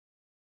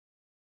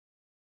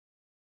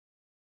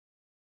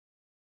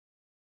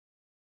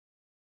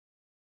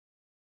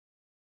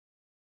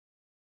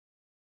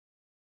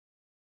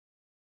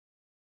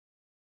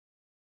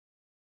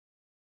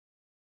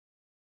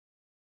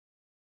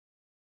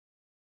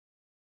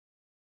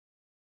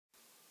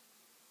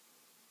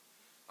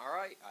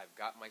Alright, I've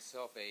got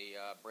myself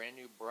a brand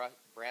new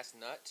brass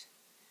nut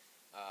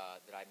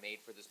that I made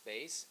for this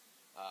bass.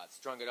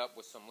 Strung it up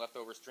with some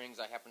leftover strings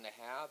I happen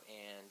to have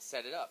and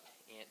set it up.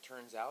 And it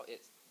turns out,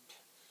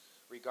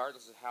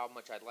 regardless of how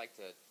much I'd like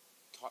to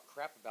talk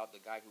crap about the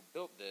guy who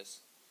built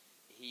this,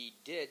 he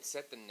did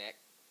set the neck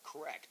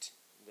correct.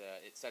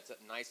 It sets up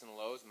nice and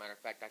low. As a matter of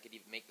fact, I could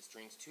even make the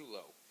strings too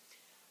low.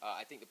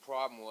 I think the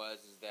problem was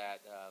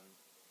that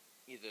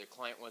either the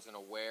client wasn't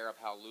aware of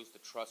how loose the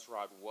truss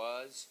rod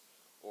was,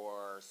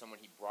 or someone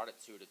he brought it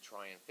to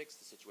try and fix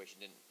the situation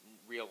didn't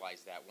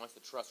realize that. Once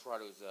the truss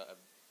rod was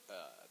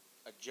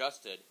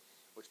adjusted,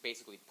 which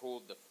basically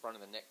pulled the front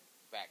of the neck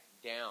back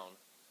down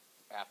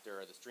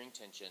after the string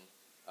tension,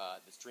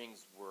 the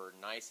strings were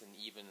nice and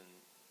even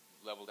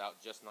and leveled out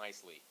just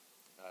nicely.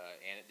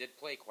 And it did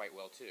play quite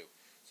well too.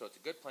 So it's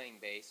a good playing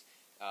bass.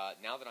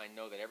 Now that I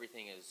know that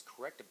everything is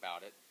correct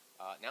about it,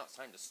 now it's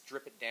time to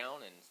strip it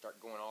down and start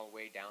going all the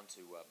way down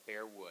to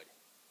bare wood.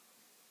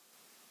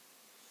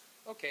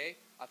 Okay,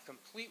 I've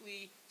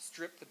completely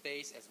stripped the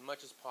bass as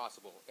much as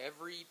possible.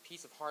 Every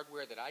piece of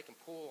hardware that I can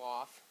pull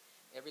off,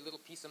 every little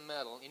piece of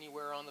metal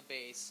anywhere on the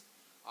bass,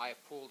 I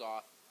have pulled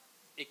off,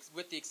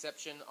 with the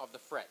exception of the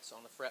frets on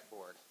the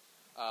fretboard.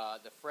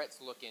 The frets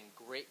look in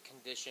great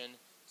condition,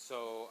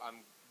 so I'm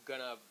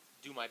going to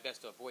do my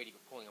best to avoid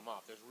even pulling them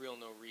off. There's real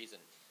no reason.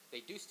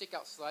 They do stick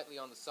out slightly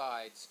on the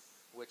sides,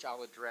 which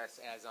I'll address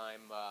as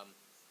I'm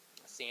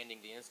sanding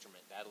the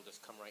instrument. That'll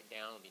just come right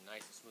down. It'll be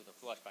nice and smooth and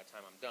flush by the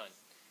time I'm done.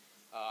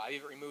 I've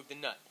even removed the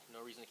nut.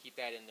 No reason to keep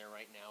that in there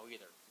right now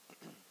either.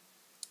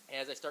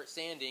 As I start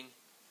sanding,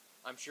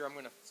 I'm sure I'm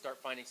going to start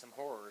finding some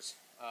horrors.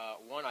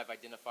 One I've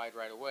identified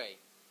right away.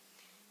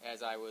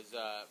 As I was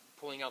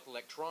pulling out the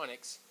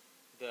electronics,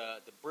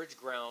 the bridge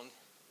ground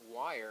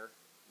wire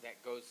that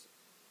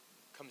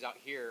comes out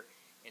here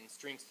and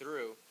strings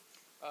through,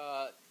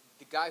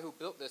 the guy who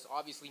built this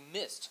obviously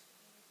missed.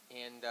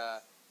 And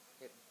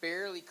it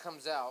barely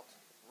comes out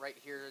right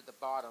here at the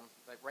bottom,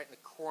 like right in the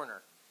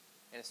corner.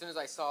 And as soon as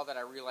I saw that,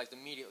 I realized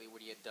immediately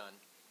what he had done.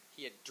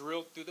 He had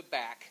drilled through the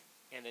back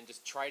and then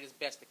just tried his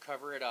best to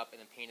cover it up and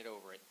then paint it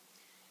over it.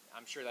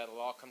 I'm sure that'll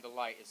all come to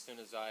light as soon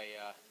as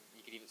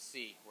you could even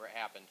see where it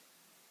happened.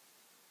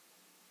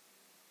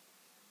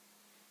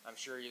 I'm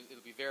sure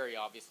it'll be very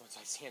obvious once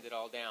I sand it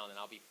all down, and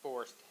I'll be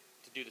forced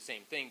to do the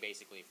same thing,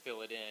 basically,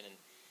 fill it in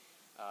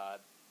and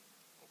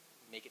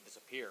make it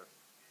disappear.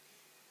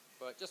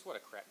 But just what a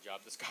crap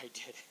job this guy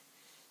did.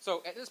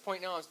 So at this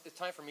point now, it's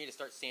time for me to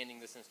start sanding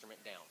this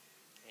instrument down.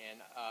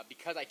 And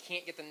because I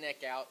can't get the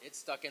neck out, it's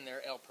stuck in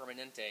there El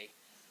Permanente.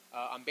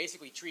 I'm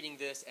basically treating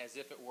this as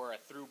if it were a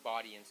through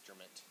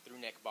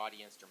neck body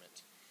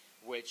instrument,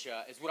 which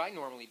is what I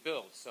normally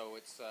build, so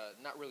it's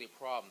not really a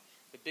problem.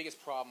 The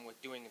biggest problem with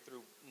doing a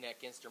through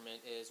neck instrument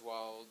is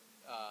while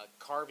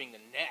carving the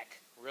neck,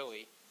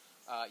 really,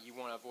 you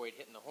want to avoid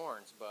hitting the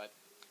horns, but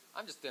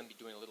I'm just going to be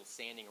doing a little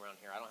sanding around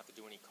here. I don't have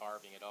to do any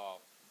carving at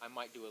all. I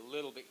might do a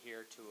little bit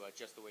here to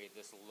adjust the way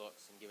this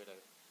looks and give it a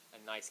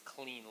nice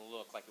clean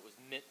look, like it was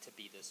meant to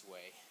be this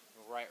way.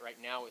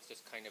 Right now it's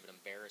just kind of an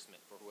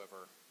embarrassment for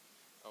whoever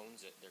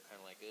owns it. They're kind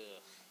of like,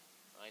 ugh,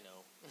 I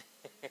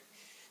know.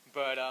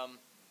 But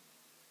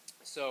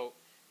so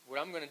what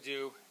I'm going to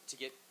do to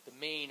get the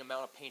main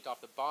amount of paint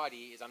off the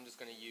body is I'm just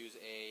going to use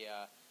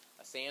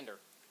a sander.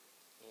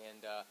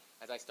 And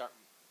as I start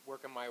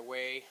working my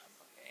way,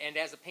 and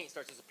as the paint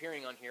starts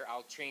disappearing on here,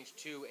 I'll change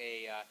to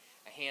a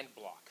hand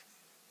block,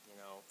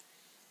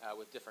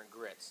 with different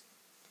grits.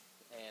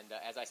 And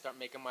as I start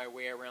making my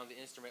way around the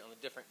instrument on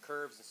the different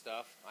curves and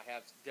stuff, I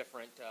have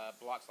different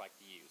blocks I like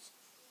to use.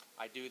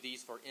 I do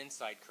these for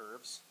inside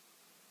curves,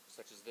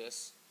 such as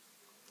this,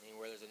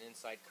 anywhere there's an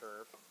inside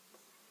curve.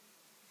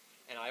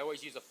 And I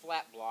always use a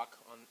flat block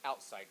on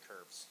outside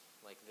curves,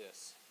 like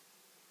this.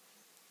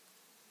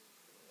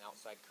 An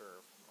outside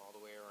curve all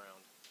the way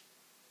around.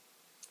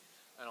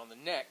 And on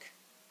the neck,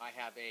 I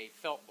have a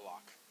felt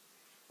block,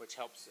 which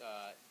helps,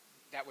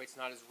 that way it's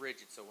not as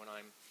rigid, so when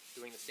I'm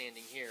doing the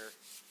sanding here,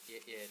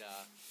 it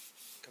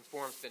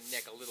conforms to the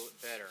neck a little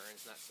bit better, and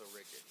it's not so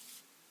rigid.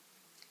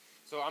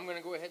 So I'm going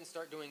to go ahead and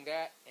start doing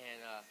that,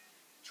 and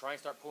try and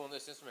start pulling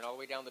this instrument all the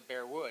way down to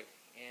bare wood.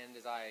 And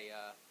as I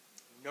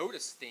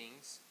notice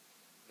things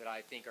that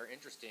I think are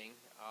interesting,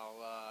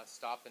 I'll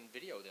stop and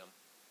video them.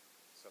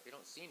 So if you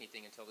don't see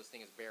anything until this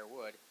thing is bare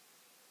wood,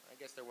 I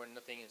guess there wasn't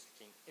nothing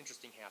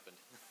interesting happened.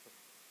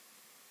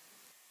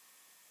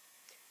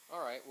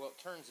 Alright, well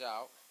it turns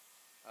out,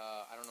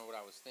 I don't know what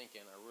I was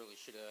thinking. I really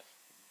should have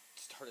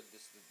started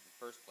this in the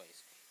first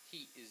place.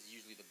 Heat is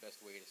usually the best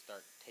way to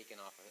start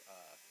taking off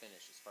a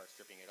finish as far as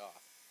stripping it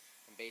off.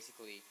 And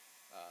basically,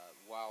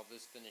 while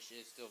this finish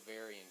is still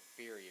very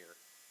inferior,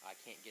 I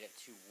can't get it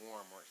too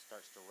warm or it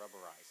starts to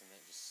rubberize and then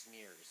it just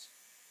smears.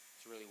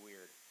 It's really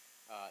weird.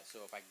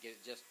 So if I get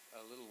it just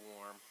a little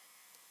warm,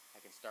 I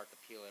can start to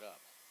peel it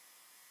up.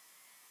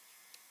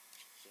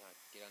 So I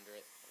get under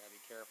it, I gotta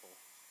be careful.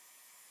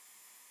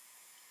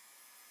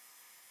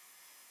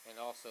 And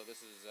also,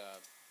 this is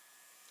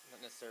not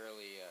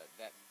necessarily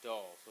that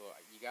dull, so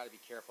you got to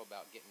be careful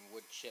about getting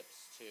wood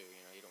chips too.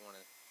 You don't want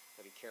to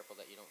Gotta be careful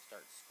that you don't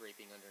start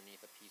scraping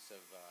underneath a piece of,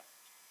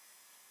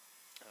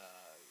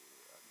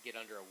 get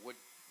under a wood,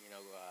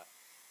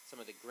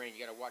 some of the grain.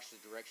 You gotta watch the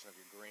direction of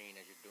your grain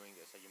as you're doing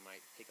this, so you might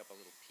pick up a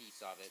little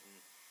piece of it and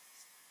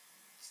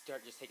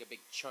just take a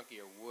big chunk of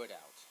your wood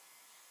out.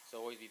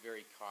 So always be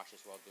very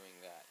cautious while doing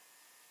that.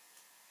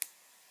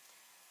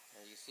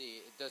 As you see,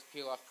 it does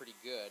peel off pretty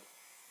good,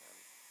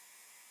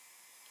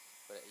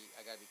 but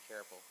I gotta be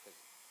careful, because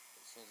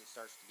as soon as it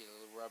starts to get a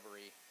little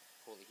rubbery,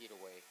 pull the heat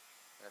away.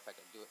 Matter of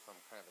fact, I do it from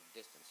kind of a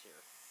distance here.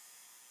 Let's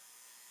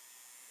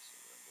see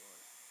what I'm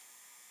doing.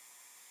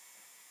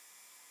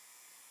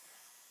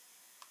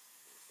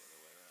 Do this the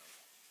other way around.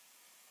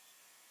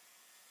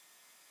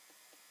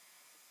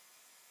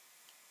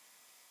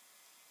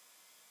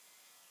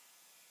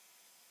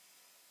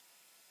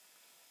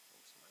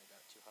 Think somebody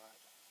got it too hot.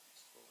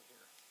 Just over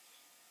here.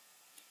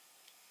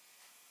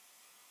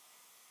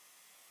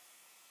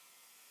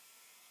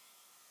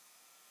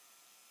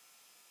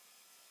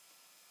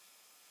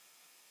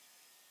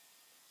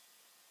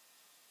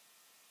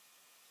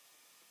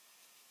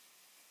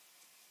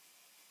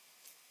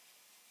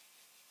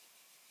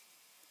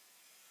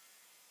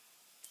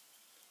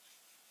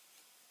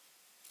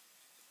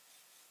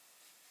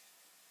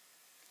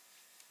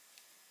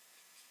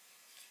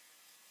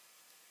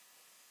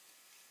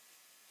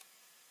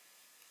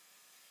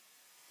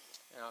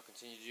 And I'll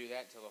continue to do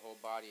that until the whole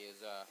body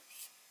is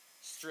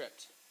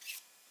stripped,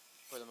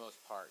 for the most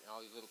part. And all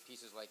these little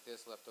pieces like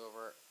this left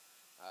over,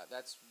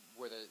 that's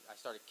where I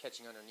started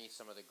catching underneath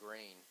some of the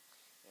grain,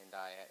 and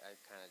I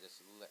kind of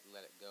just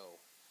let it go.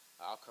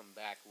 I'll come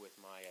back with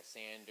my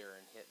sander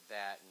and hit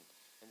that,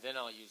 and then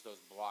I'll use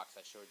those blocks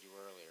I showed you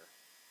earlier.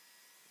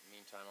 In the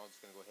meantime, I'm just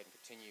going to go ahead and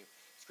continue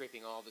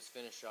scraping all this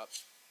finish up,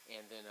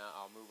 and then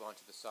I'll move on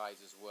to the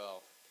sides as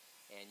well.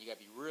 And you got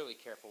to be really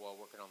careful while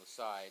working on the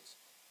sides,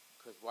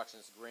 because watching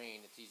this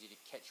grain, it's easy to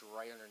catch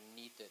right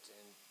underneath it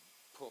and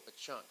pull up a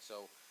chunk.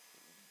 So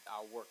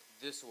I'll work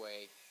this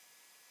way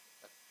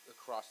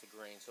across the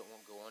grain so it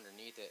won't go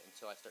underneath it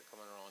until I start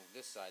coming along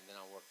this side. Then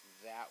I'll work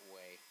that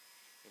way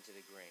into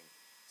the grain.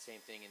 Same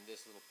thing in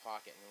this little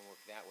pocket. I'm going to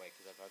work that way,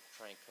 because if I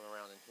try and come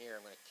around in here,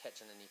 I'm going to catch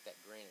underneath that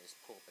grain and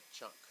just pull up a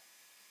chunk.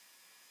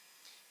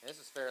 And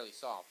this is fairly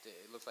soft.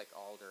 It looks like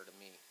alder to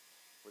me,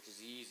 which is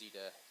easy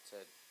to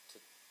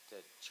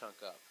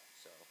chunk up.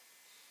 So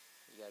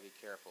you gotta be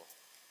careful.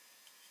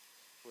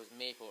 If it was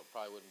maple, it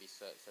probably wouldn't be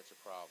such a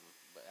problem,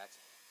 but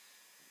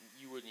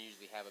you wouldn't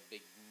usually have a big,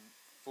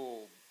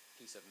 full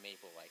piece of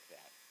maple like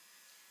that.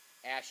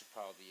 Ash would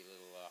probably be a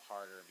little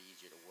harder and be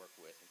easier to work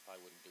with, and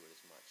probably wouldn't do it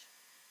as much.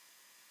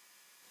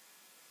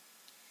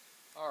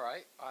 All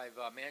right, I've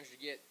managed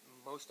to get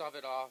most of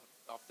it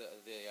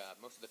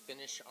most of the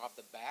finish off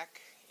the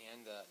back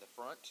and the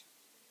front.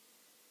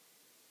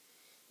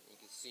 You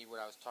can see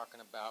what I was talking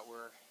about.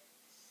 Where,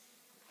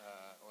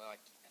 well, I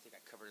think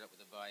I covered it up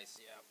with a vise.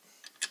 Yeah,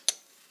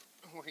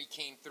 where he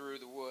came through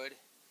the wood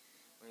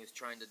when he was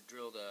trying to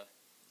drill the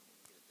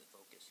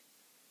focus.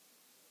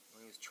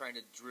 When he was trying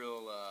to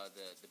drill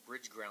the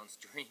bridge ground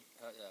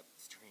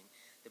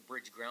the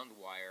bridge ground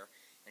wire,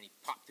 and he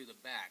popped through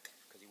the back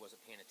because he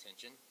wasn't paying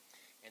attention,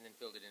 and then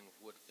filled it in with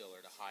wood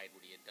filler to hide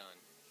what he had done.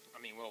 I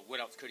mean, well,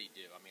 what else could he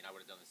do? I mean, I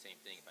would have done the same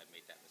thing if I'd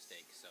made that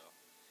mistake. So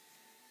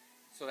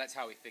that's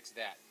how we fixed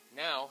that.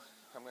 Now,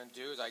 what I'm going to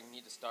do is I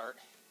need to start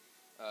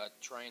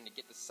trying to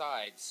get the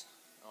sides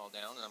all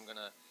down, and I'm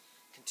going to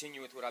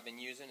continue with what I've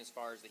been using as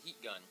far as the heat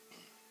gun.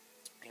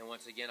 And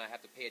once again, I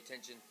have to pay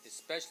attention,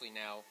 especially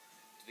now,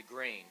 to the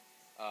grain.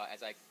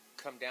 As I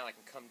come down, I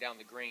can come down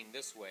the grain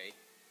this way.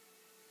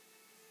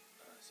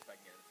 Let's see if I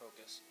can get it in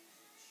focus,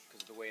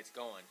 because of the way it's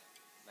going.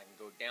 And I can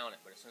go down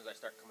it, but as soon as I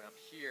start coming up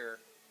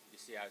here,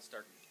 you see I would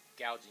start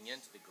gouging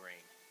into the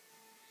grain.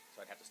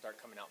 So I'd have to start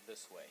coming out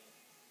this way.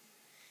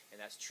 And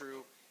that's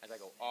true as I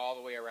go all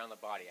the way around the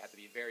body. I have to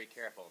be very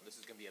careful. This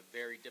is going to be a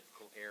very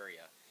difficult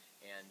area,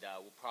 and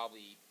will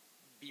probably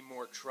be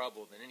more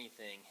trouble than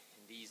anything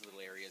in these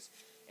little areas,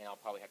 and I'll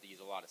probably have to use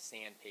a lot of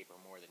sandpaper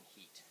more than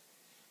heat.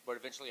 But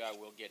eventually I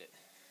will get it.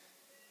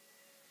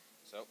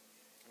 So,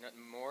 nothing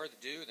more to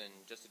do than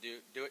just to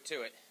do it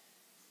to it.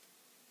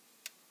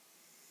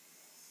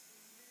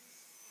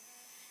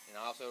 And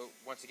also,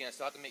 once again, I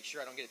still have to make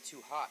sure I don't get it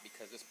too hot,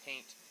 because this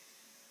paint,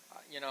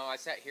 I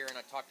sat here and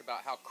I talked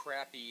about how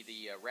crappy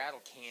the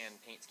rattle can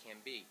paints can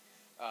be.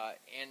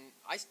 And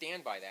I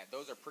stand by that.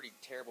 Those are pretty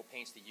terrible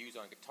paints to use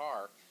on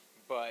guitar,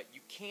 but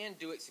you can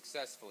do it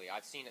successfully.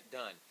 I've seen it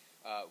done.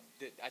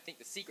 I think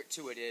the secret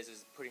to it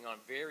is putting on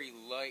very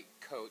light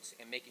coats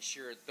and making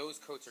sure those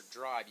coats are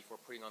dry before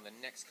putting on the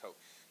next coat.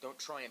 Don't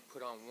try and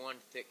put on one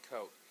thick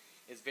coat.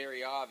 It's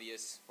very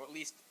obvious, or at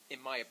least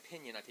in my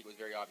opinion, I think it was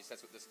very obvious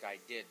that's what this guy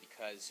did,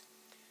 because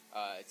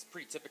it's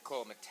pretty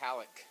typical of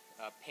metallic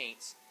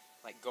paints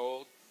like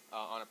gold.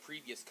 On a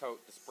previous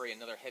coat, to spray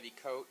another heavy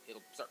coat,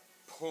 it'll start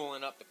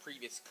pulling up the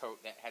previous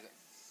coat that hasn't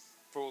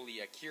fully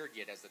cured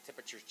yet. As the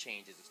temperature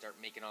changes, it start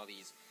making all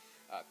these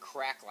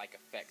crack-like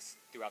effects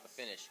throughout the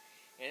finish,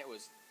 and it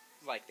was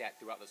like that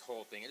throughout this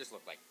whole thing. It just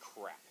looked like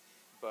crap.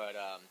 But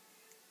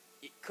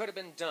it could have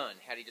been done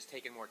had he just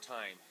taken more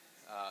time.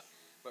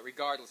 But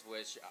regardless of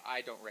which, I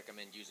don't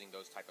recommend using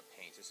those type of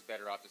paints. It's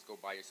better off just go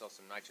buy yourself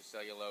some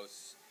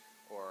nitrocellulose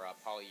or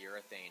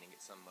polyurethane and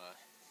get some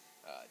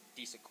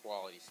decent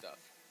quality stuff.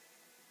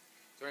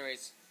 So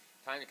anyways,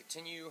 time to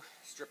continue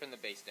stripping the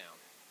base down.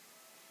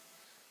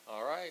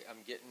 Alright,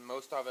 I'm getting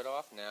most of it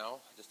off now.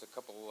 Just a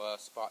couple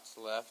spots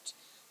left.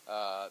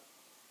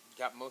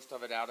 Got most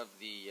of it out of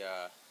the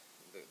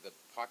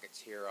pockets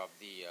here of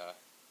the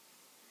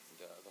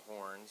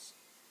horns.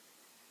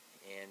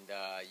 And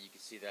you can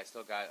see that I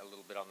still got a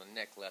little bit on the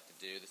neck left to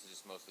do. This is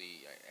just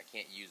mostly, I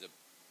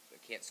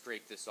can't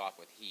scrape this off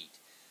with heat.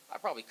 I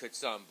probably could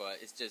some, but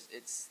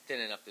it's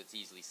thin enough that it's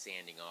easily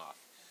sanding off.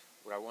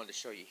 What I wanted to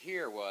show you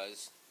here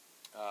was,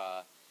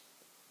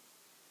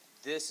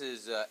 this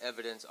is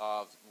evidence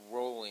of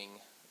rolling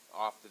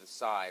off to the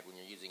side when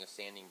you're using a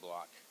sanding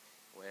block.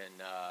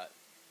 When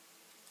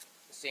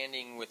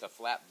sanding with a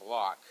flat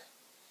block,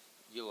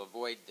 you'll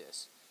avoid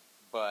this.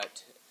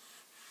 But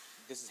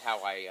this is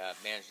how I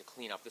managed to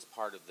clean off this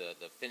part of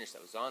the finish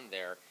that was on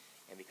there.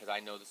 And because I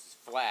know this is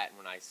flat,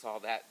 when I saw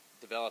that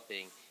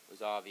developing, it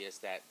was obvious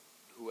that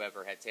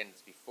whoever had sanded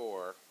this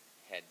before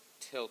had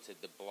tilted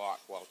the block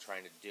while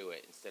trying to do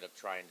it instead of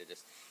trying to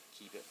just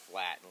keep it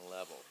flat and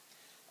level.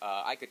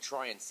 I could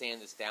try and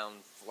sand this down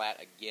flat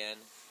again,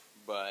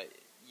 but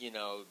you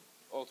know,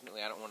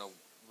 ultimately I don't want to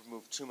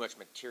remove too much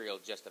material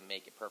just to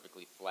make it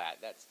perfectly flat.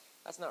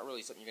 That's not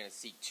really something you're going to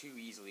see too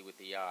easily with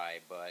the eye,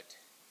 but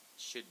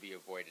should be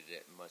avoided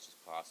as much as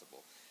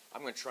possible.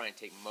 I'm going to try and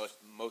take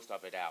most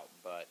of it out,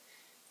 but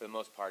for the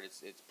most part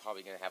it's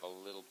probably going to have a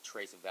little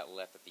trace of that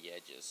left at the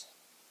edges.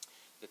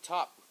 The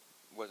top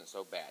wasn't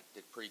so bad.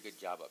 Did a pretty good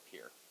job up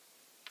here.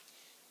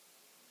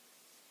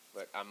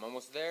 But I'm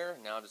almost there.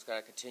 Now I've just got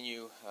to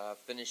continue,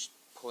 finish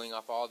pulling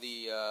off all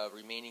the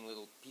remaining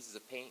little pieces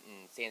of paint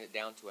and sand it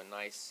down to a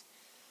nice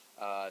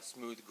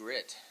smooth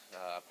grit.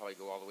 I'll probably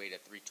go all the way to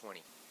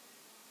 320.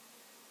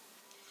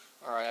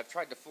 Alright, I've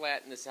tried to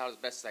flatten this out as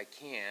best as I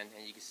can,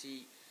 and you can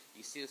see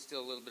there's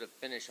still a little bit of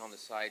finish on the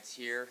sides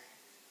here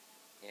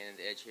and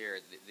the edge here,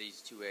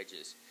 these two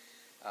edges.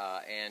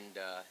 And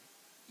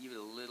even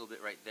a little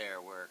bit right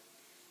there where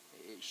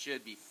it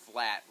should be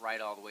flat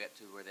right all the way up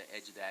to where the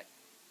edge of that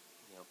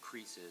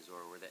crease is,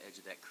 or where the edge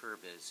of that curve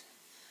is.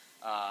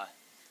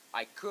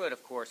 I could,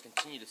 of course,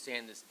 continue to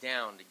sand this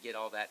down to get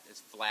all that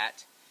as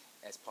flat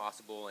as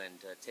possible and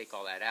take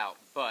all that out,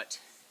 but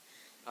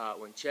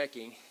when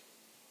checking,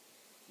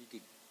 you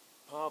could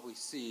probably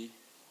see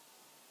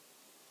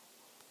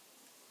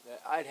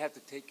that I'd have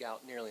to take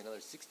out nearly another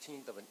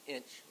 1/16 of an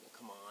inch,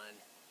 come on,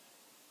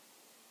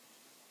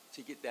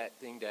 to get that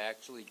thing to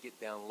actually get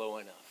down low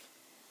enough.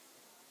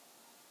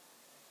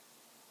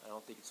 I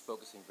don't think it's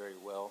focusing very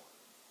well,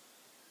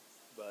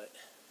 but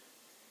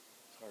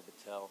it's hard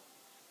to tell.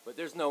 But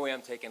there's no way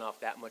I'm taking off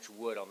that much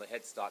wood on the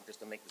headstock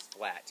just to make this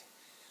flat,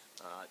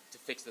 to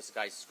fix this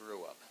guy's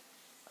screw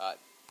up.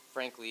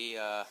 Frankly,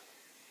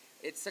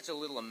 it's such a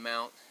little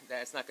amount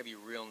that it's not going to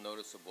be real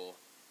noticeable,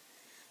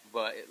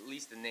 but at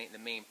least the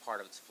main part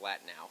of it's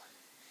flat now.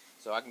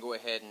 So I can go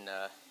ahead and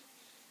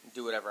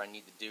do whatever I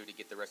need to do to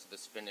get the rest of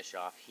this finish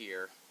off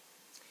here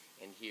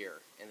and here.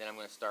 And then I'm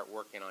going to start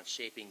working on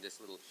shaping this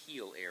little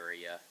heel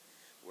area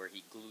where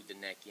he glued the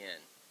neck in,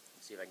 and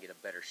see if I can get a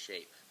better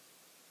shape.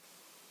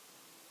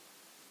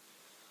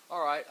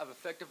 Alright, I've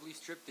effectively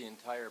stripped the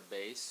entire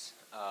base.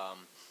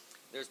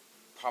 There's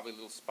probably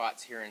little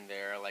spots here and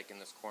there, like in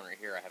this corner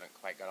here I haven't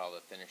quite got all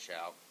the finish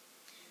out.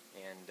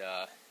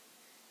 And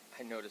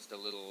I noticed a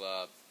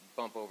little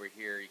bump over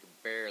here. You can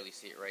barely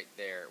see it right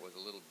there. It was a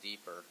little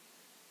deeper,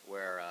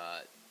 where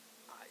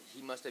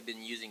he must have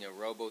been using a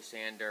robo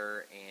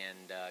sander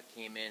and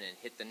came in and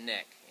hit the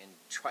neck and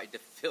tried to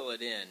fill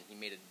it in. He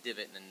made a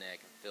divot in the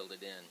neck and filled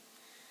it in.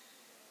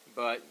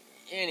 But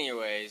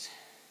anyways,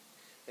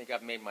 I think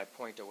I've made my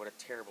point of what a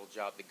terrible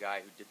job the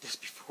guy who did this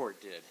before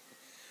did.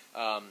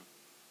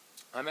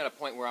 I'm at a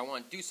point where I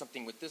want to do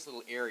something with this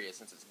little area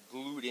since it's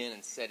glued in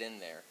and set in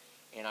there.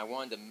 And I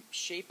wanted to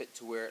shape it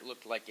to where it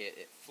looked like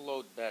it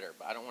flowed better.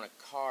 But I don't want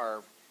to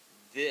carve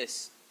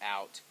this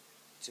out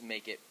to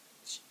make it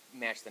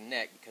match the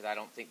neck, because I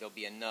don't think there'll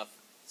be enough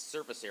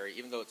surface area.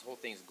 Even though this whole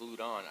thing's glued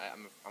on,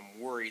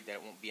 I'm worried that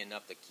it won't be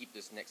enough to keep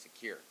this neck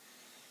secure.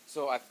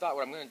 So I thought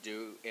what I'm going to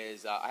do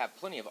is I have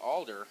plenty of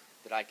alder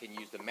that I can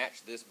use to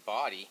match this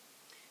body.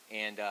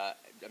 And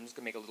I'm just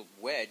going to make a little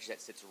wedge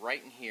that sits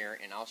right in here,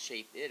 and I'll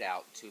shape it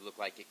out to look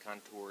like it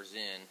contours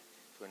in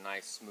to a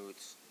nice, smooth,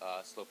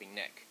 sloping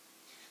neck.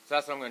 So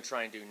that's what I'm going to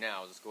try and do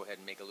now, is just go ahead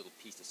and make a little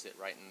piece to sit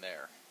right in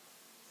there.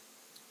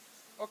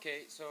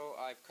 Okay, so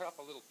I've cut off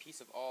a little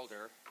piece of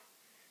alder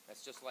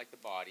that's just like the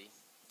body,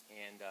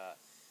 and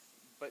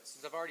but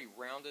since I've already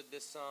rounded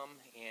this some,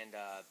 and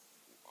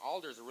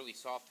alder is a really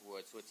soft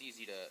wood, so it's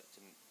easy to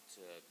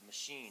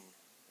machine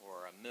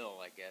or mill,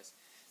 I guess.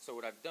 So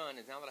what I've done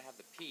is, now that I have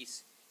the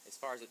piece, as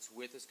far as its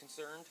width is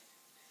concerned,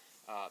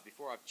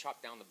 before I've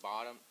chopped down the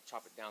bottom,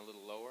 chop it down a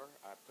little lower,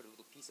 I put a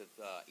little piece of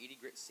 80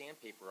 grit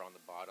sandpaper on the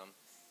bottom,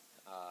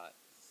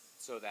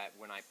 so that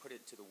when I put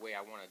it to the way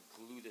I want to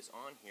glue this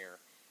on here,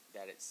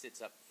 that it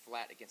sits up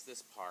flat against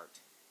this part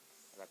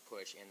as I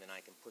push, and then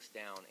I can push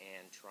down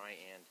and try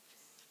and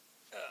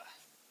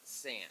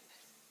sand.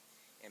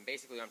 And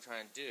basically what I'm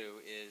trying to do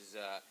is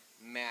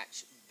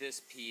match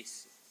this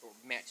piece, or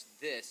match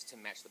this to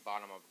match the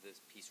bottom of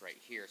this piece right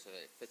here so that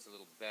it fits a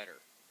little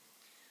better.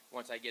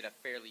 Once I get a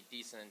fairly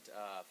decent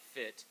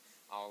fit,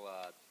 I'll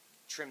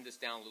trim this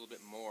down a little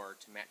bit more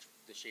to match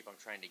the shape I'm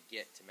trying to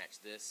get to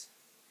match this,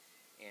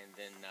 and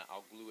then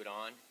I'll glue it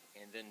on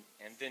and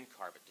then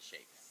carve it to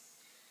shape.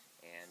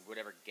 And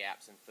whatever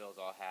gaps and fills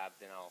I'll have,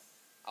 then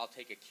I'll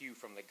take a cue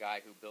from the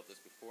guy who built this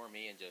before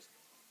me and just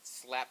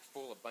slap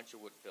full a bunch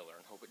of wood filler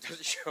and hope it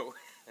doesn't show.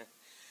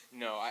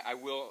 No, I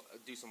will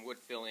do some wood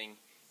filling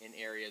in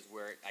areas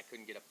where I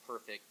couldn't get a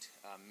perfect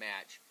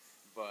match,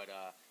 but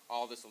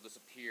all this will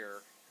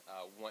disappear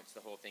once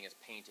the whole thing is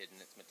painted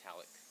and it's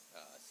metallic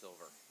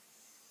silver.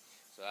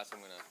 So that's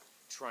what I'm going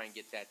to try and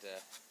get that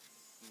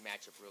to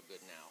match up real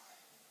good now.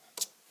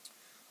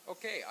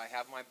 Okay, I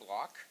have my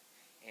block,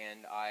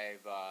 and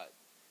I've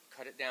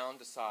cut it down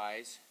to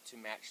size to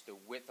match the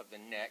width of the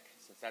neck,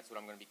 since that's what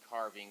I'm going to be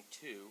carving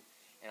to,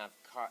 and I've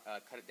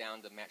cut it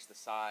down to match the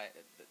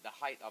the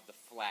height of the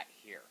flat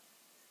here.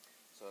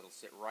 So it'll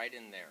sit right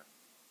in there.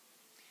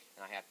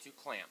 And I have two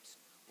clamps.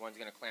 One's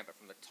going to clamp it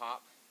from the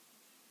top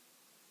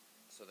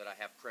so that I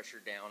have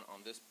pressure down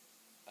on this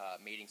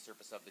mating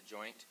surface of the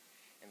joint,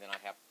 and then I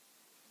have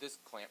this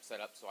clamp set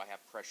up so I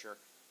have pressure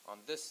on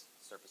this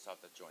surface of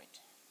the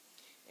joint.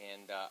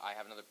 And I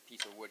have another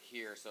piece of wood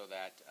here so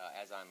that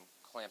as I'm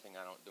clamping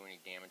I don't do any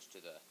damage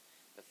to the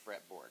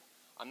fretboard.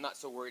 I'm not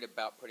so worried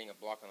about putting a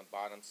block on the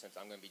bottom, since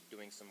I'm going to be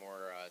doing some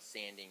more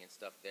sanding and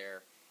stuff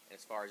there, and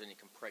as far as any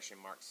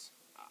compression marks,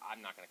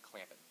 I'm not going to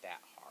clamp it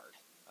that hard.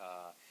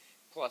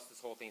 Plus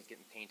this whole thing is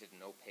getting painted in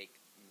opaque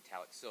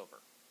metallic silver.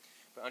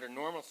 But under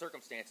normal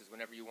circumstances,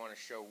 whenever you want to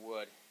show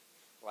wood,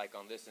 like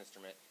on this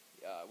instrument,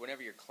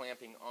 whenever you're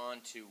clamping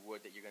onto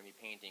wood that you're going to be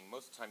painting,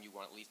 most of the time you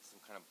want at least some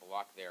kind of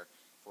block there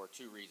for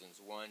two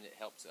reasons. One, it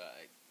helps,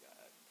 I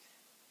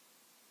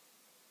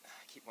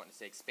keep wanting to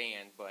say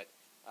expand, but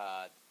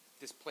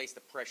displace the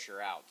pressure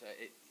out.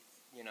 It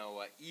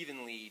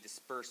evenly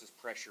disperses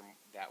pressure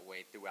that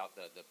way throughout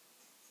the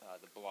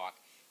block,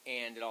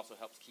 and it also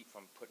helps keep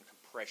from putting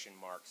compression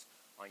marks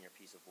on your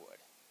piece of wood.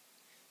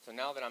 So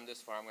now that I'm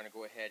this far, I'm going to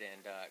go ahead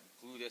and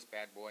glue this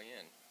bad boy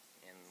in,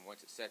 and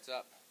once it sets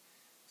up,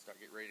 start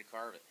getting ready to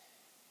carve it.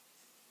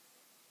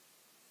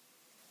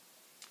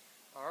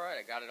 Alright,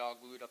 I got it all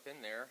glued up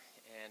in there,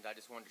 and I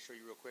just wanted to show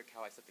you real quick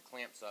how I set the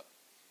clamps up.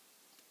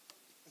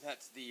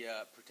 That's the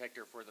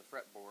protector for the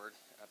fretboard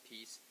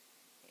piece,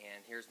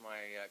 and here's my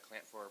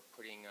clamp for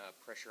putting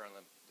pressure on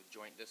the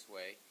joint this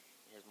way.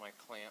 Here's my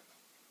clamp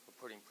for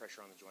putting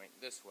pressure on the joint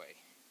this way.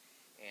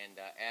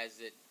 And as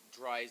it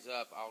dries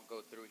up, I'll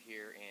go through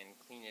here and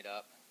clean it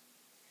up.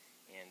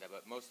 And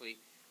but mostly,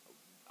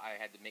 I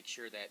had to make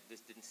sure that this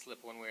didn't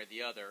slip one way or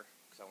the other,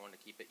 because I wanted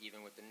to keep it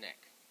even with the neck.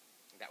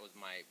 That was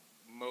my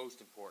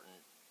most important,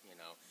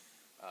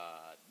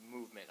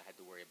 movement I had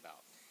to worry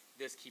about.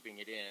 This keeping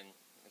it in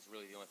is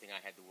really the only thing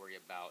I had to worry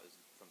about, is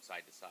from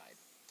side to side.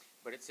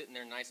 But it's sitting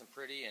there nice and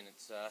pretty, and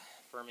it's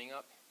firming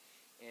up,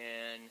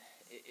 and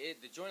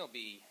the joint will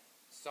be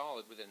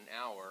solid within an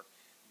hour,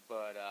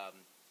 but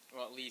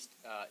well, at least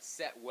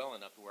set well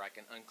enough to where I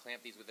can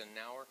unclamp these within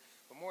an hour.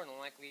 But more than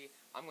likely,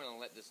 I'm going to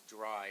let this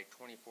dry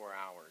 24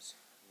 hours.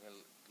 I'm going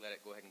to let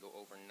it go ahead and go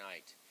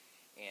overnight,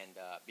 and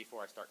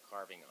before I start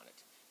carving on it.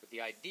 But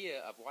the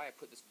idea of why I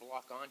put this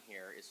block on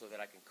here is so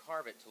that I can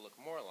carve it to look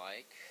more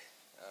like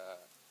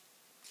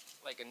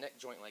a neck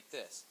joint like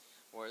this,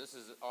 where this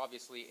is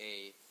obviously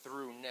a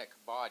through neck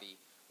body.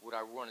 What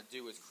I want to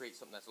do is create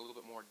something that's a little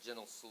bit more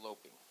gentle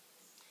sloping,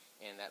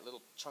 and that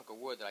little chunk of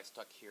wood that I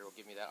stuck here will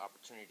give me that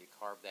opportunity to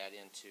carve that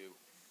into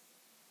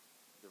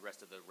the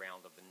rest of the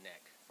round of the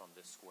neck from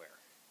this square.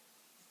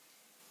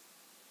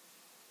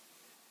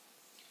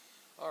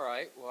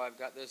 Alright, well, I've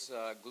got this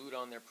glued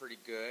on there pretty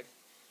good.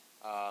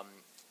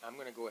 I'm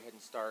going to go ahead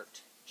and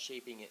start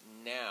shaping it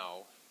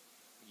now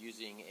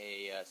using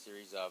a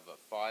series of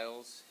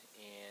files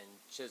and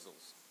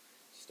chisels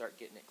to start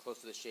getting it close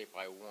to the shape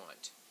I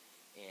want.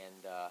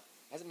 And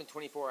it hasn't been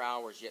 24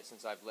 hours yet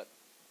since I've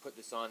put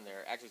this on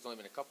there. Actually, it's only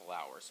been a couple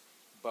hours,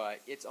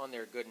 but it's on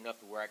there good enough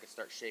to where I can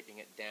start shaping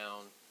it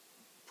down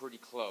pretty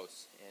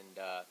close,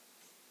 and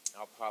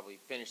I'll probably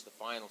finish the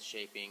final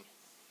shaping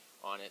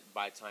on it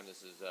by the time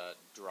this is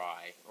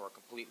dry or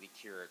completely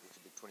cured, which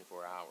will be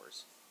 24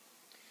 hours.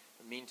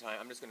 In the meantime,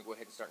 I'm just going to go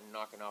ahead and start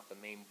knocking off the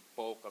main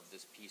bulk of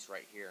this piece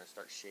right here and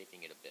start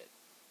shaping it a bit.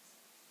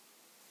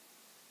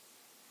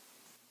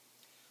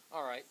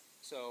 Alright,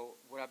 so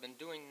what I've been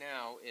doing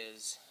now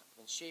is I've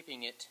been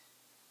shaping it,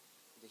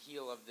 the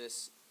heel of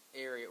this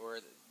area, or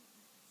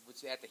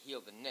what's at the heel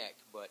of the neck,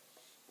 but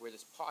where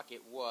this pocket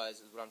was,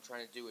 is what I'm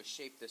trying to do is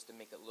shape this to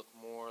make it look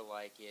more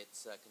like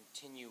it's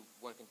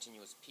one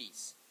continuous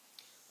piece.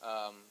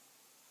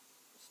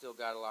 Still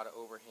got a lot of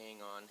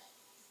overhang on.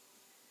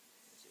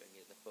 Let's see if I can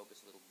get it to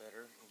focus a little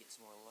better and get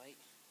some more light.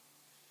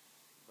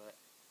 But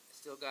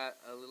Still got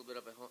a little bit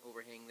of an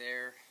overhang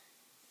there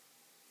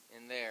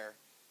and there,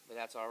 but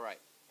that's alright.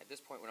 At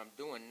this point, what I'm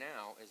doing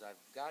now is I've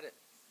got it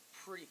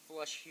pretty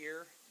flush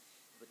here,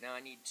 but now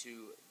I need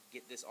to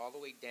get this all the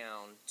way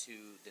down to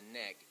the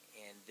neck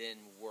and then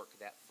work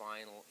that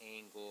final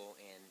angle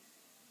and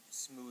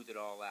smooth it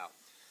all out.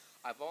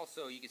 I've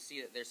also, you can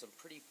see that there's some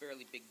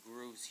fairly big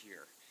grooves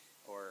here,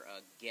 or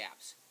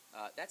gaps.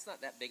 That's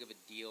not that big of a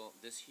deal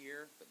this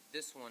here, but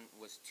this one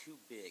was too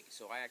big,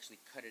 so I actually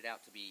cut it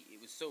out to be,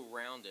 it was so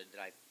rounded that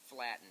I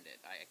flattened it.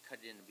 I cut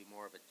it in to be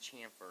more of a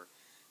chamfer,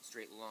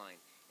 straight line.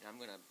 And I'm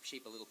going to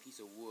shape a little piece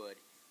of wood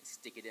and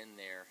stick it in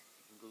there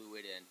and glue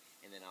it in,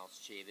 and then I'll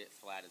shave it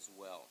flat as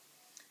well.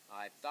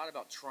 I've thought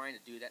about trying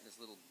to do that in this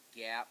little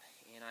gap,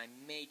 and I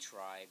may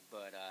try,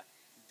 but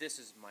this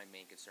is my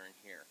main concern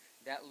here.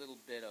 That little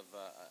bit of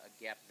a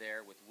gap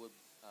there with wood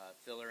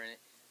filler in it,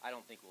 I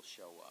don't think will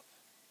show up.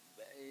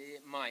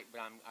 It might, but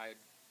I'd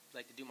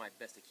like to do my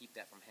best to keep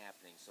that from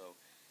happening, so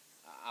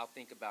I'll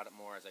think about it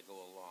more as I go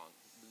along.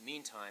 In the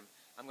meantime,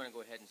 I'm going to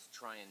go ahead and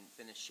try and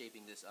finish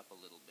shaping this up a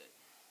little bit.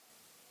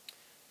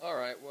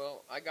 Alright,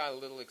 well, I got a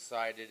little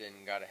excited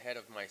and got ahead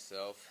of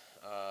myself.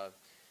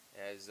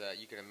 As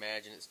you can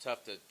imagine, it's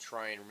tough to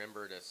try and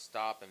remember to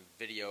stop and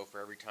video for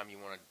every time you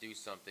want to do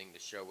something to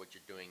show what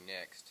you're doing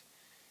next.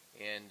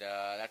 And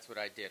that's what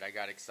I did. I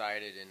got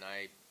excited and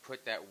I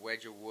put that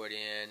wedge of wood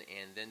in,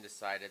 and then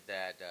decided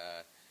that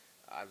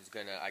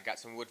I got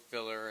some wood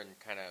filler and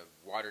kind of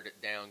watered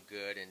it down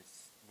good, and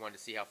wanted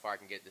to see how far I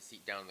can get the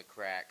seat down the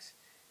cracks.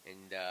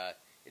 And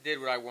it did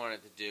what I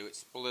wanted to do. It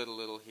split a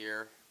little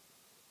here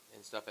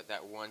and stuff at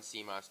that one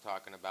seam I was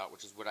talking about,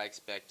 which is what I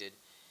expected.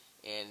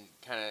 And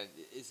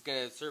it's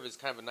going to serve as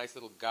kind of a nice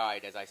little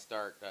guide as I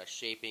start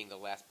shaping the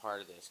last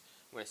part of this.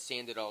 I'm going to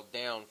sand it all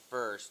down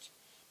first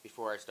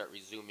before I start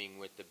resuming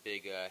with the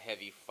big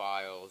heavy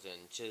files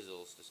and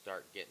chisels to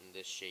start getting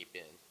this shape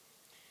in.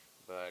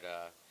 But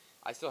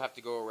I still have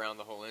to go around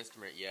the whole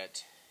instrument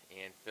yet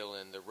and fill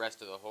in the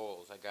rest of the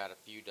holes. I got a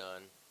few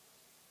done,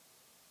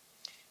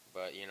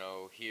 but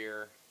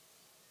here,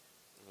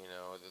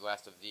 the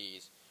last of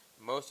these,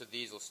 most of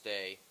these will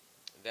stay.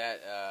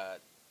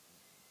 That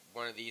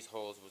one of these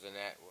holes was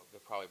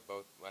probably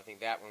both. I think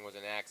that one was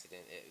an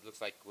accident. It looks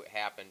like what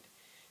happened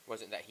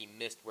wasn't that he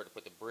missed where to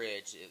put the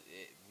bridge.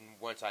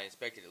 Once I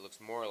inspected, it looks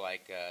more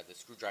like the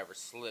screwdriver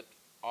slipped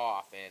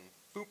off and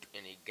boop,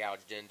 and he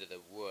gouged into the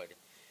wood.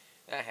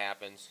 That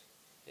happens.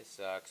 It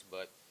sucks,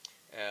 but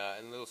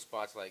in little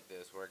spots like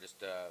this where I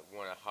just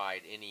want to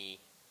hide any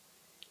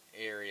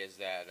areas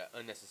that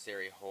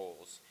unnecessary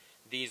holes,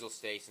 these will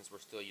stay since we're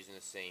still using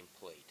the same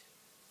plate.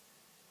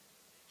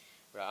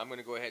 But I'm going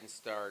to go ahead and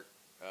start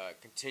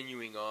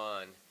continuing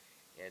on,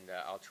 and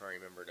I'll try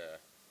and remember to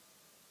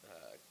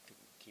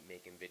keep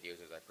making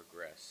videos as I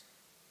progress.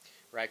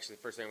 Or actually,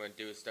 the first thing I'm going to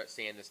do is start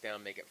sanding this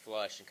down, make it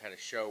flush, and kind of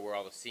show where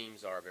all the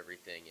seams are of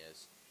everything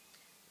is.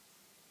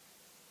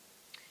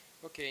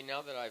 Okay,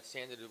 now that I've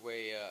sanded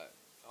away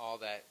all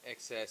that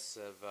excess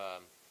of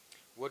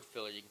wood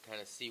filler, you can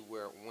kind of see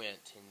where it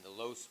went in the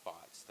low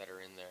spots that are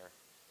in there.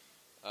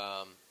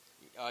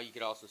 You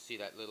could also see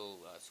that little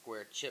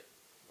square chip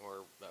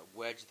or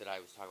wedge that I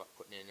was talking about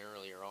putting in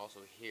earlier, also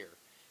here.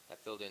 That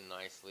filled in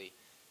nicely.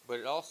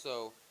 But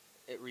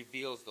it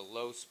reveals the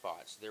low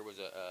spots. There was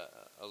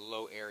a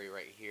low area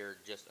right here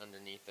just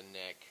underneath the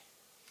neck,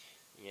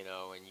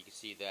 and you can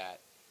see that.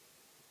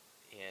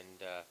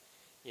 And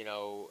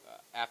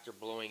after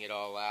blowing it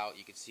all out,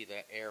 you can see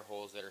the air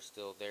holes that are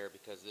still there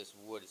because this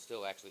wood is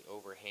still actually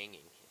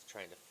overhanging. It's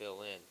trying to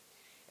fill in.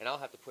 And I'll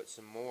have to put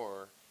some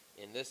more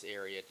in this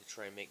area to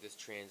try and make this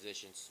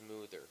transition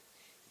smoother.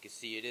 You can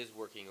see it is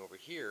working over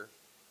here.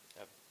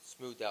 I've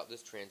smoothed out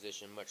this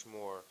transition much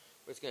more,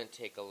 but it's going to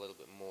take a little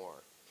bit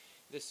more.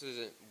 This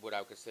isn't what I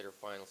would consider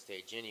final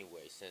stage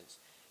anyway, since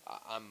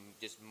I'm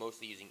just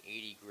mostly using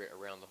 80 grit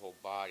around the whole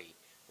body.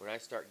 When I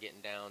start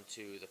getting down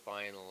to the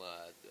final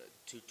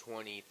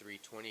 220,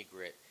 320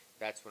 grit,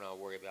 that's when I'll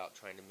worry about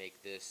trying to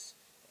make this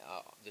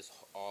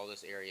all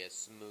this area as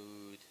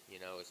smooth,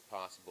 as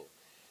possible.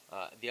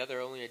 The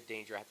only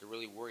danger I have to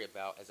really worry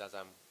about is as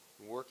I'm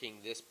working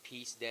this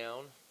piece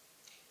down,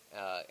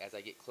 as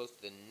I get close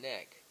to the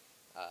neck,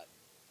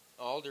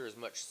 alder is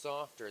much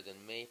softer than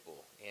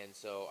maple, and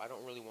so I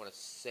don't really want to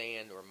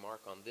sand or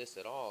mark on this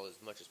at all as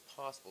much as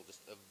possible,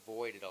 just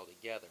avoid it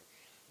altogether.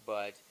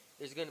 But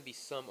there's going to be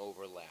some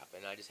overlap,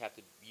 and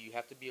you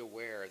have to be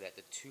aware that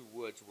the two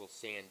woods will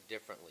sand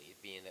differently,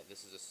 being that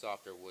this is a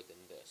softer wood than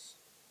this.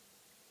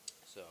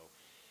 So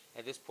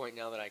at this point,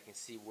 now that I can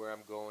see where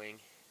I'm going,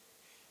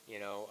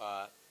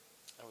 I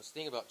was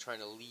thinking about trying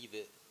to leave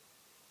it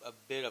a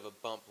bit of a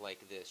bump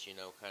like this,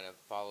 kind of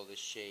follow the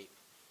shape.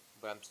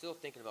 But I'm still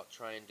thinking about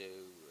trying to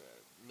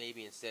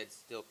maybe instead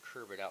still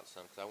curve it out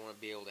some, because I want to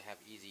be able to have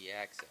easy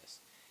access.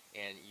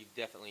 And you've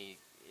definitely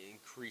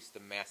increased the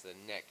mass of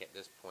the neck at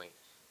this point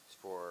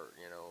for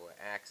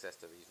access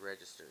to these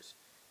registers.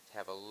 To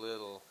have a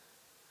little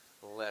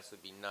less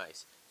would be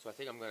nice. So I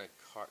think I'm going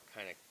to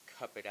kind of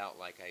cup it out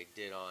like I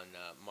did on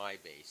my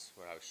bass,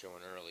 what I was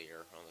showing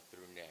earlier on the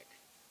through neck.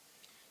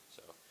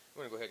 So I'm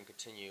going to go ahead and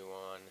continue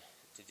on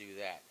to do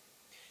that.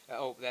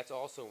 Oh, that's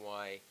also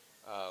why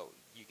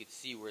you could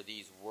see where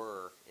these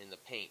were in the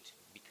paint,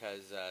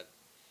 because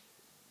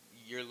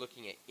you're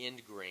looking at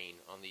end grain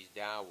on these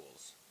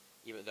dowels.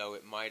 Even though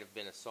it might have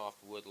been a soft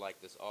wood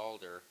like this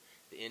alder,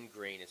 the end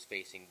grain is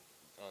facing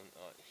on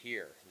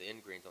here. The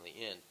end grain's on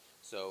the end,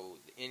 so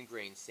the end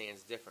grain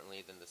sands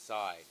differently than the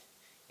side.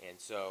 And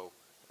so,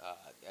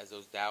 as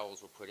those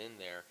dowels were put in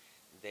there,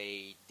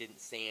 they didn't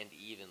sand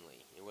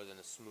evenly. It wasn't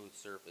a smooth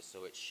surface,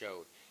 so it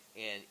showed.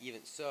 And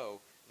even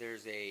so,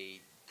 there's a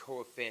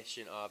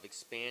coefficient of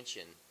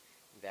expansion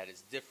that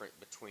is different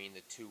between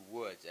the two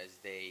woods as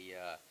they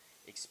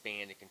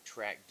expand and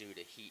contract due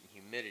to heat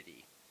and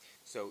humidity.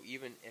 So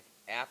even if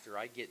after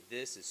I get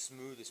this as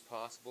smooth as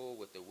possible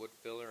with the wood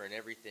filler and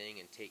everything,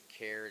 and take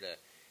care to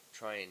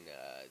try and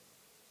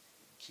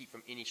keep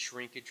from any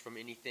shrinkage from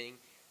anything,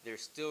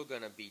 there's still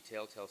going to be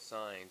telltale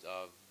signs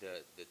of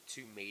the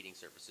two mating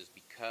surfaces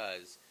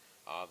because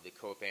of the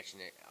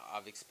coefficient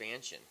of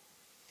expansion.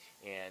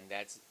 And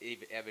that's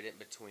evident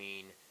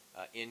between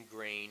end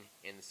grain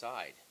and the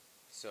side.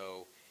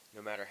 So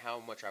no matter how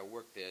much I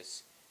work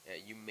this,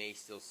 you may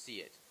still see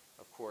it.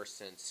 Of course,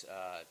 since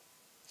I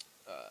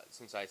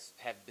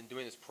have been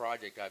doing this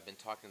project, I've been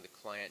talking to the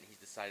client, and he's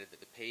decided that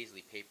the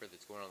Paisley paper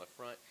that's going on the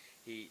front,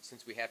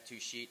 since we have two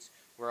sheets,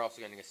 we're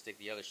also going to stick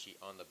the other sheet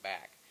on the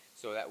back.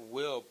 So that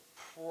will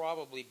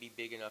probably be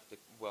big enough to,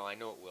 well, I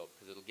know it will,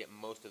 because it'll get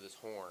most of this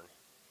horn.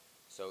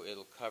 So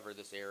it'll cover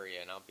this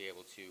area, and I'll be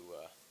able to,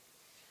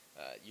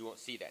 you won't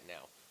see that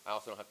now. I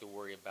also don't have to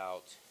worry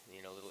about,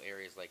 little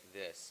areas like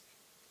this,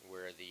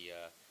 where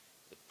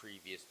the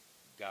previous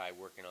guy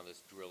working on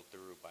this drilled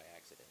through by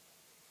accident.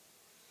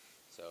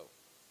 So,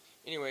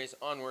 anyways,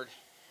 onward.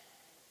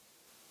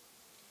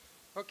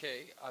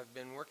 Okay, I've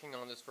been working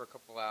on this for a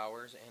couple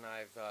hours, and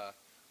I've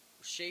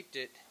shaped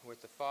it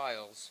with the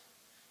files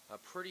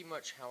pretty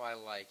much how I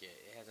like it.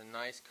 It has a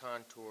nice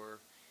contour.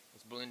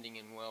 It's blending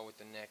in well with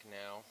the neck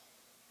now.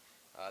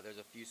 There's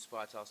a few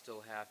spots I'll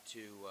still have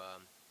to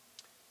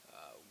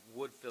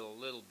wood fill a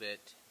little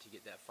bit to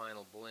get that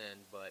final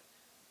blend, but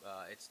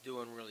it's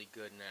doing really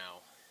good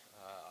now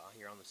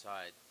here on the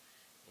side.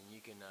 And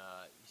you can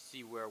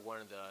see where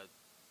one of the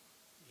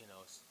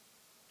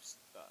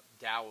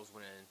dowels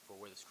went in for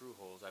where the screw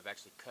holes. I've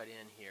actually cut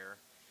in here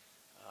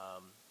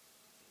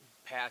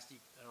past,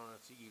 I don't know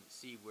if you can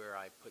see where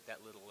I put that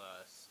little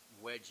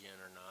wedge in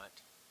or not,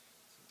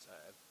 since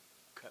I've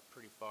cut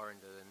pretty far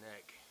into the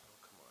neck. Oh,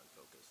 come on,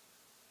 focus.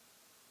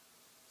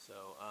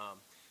 So,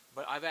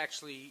 but I've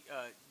actually,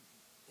 I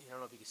don't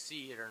know if you can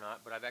see it or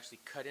not, but I've actually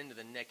cut into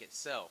the neck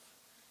itself.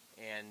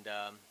 And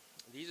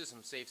these are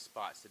some safe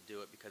spots to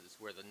do it because it's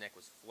where the neck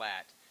was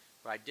flat.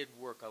 But I did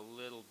work a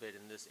little bit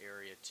in this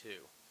area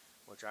too,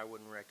 which I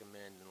wouldn't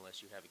recommend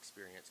unless you have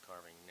experience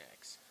carving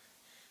necks.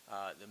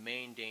 The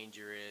main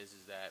danger is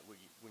that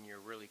when you're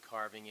really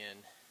carving in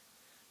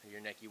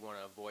your neck, you want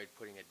to avoid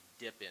putting a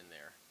dip in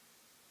there.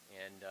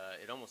 And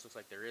it almost looks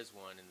like there is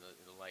one in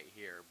the light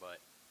here, but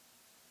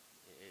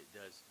it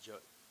does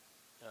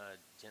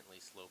gently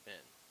slope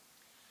in.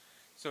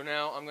 So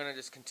now I'm going to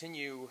just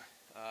continue.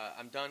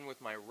 I'm done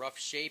with my rough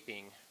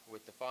shaping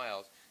with the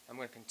files. I'm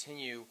going to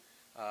continue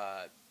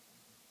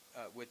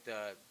with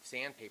the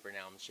sandpaper now.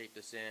 I'm going to shape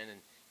this in and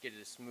get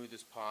it as smooth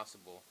as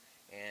possible.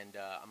 And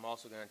I'm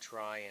also going to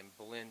try and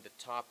blend the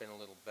top in a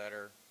little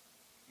better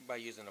by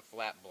using a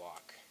flat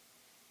block.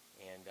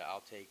 And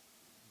I'll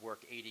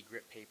work 80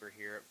 grit paper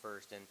here at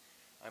first, and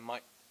I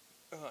might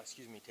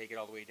take it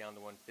all the way down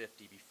to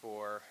 150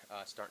 before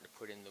starting to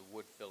put in the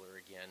wood filler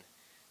again.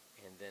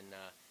 And then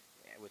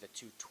with a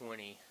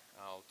 220,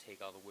 I'll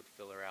take all the wood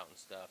filler out and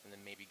stuff, and then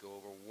maybe go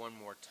over one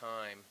more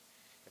time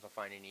if I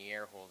find any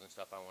air holes and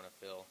stuff I want to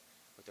fill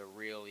with a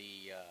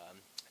really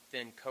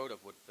thin coat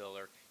of wood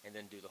filler, and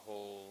then do the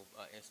whole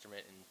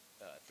instrument in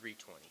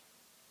 320.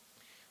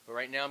 But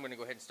right now I'm going to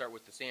go ahead and start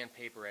with the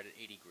sandpaper at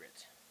 80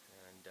 grit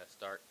and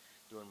start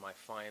doing my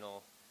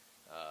final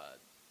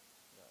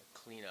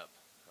cleanup.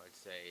 I'd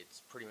say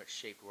it's pretty much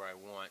shaped where I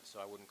want, so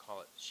I wouldn't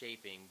call it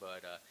shaping,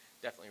 but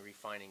definitely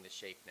refining the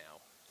shape now.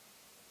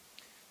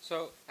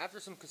 So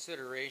after some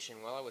consideration,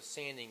 while I was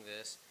sanding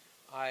this,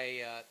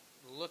 I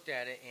looked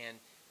at it, and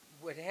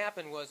what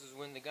happened was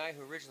when the guy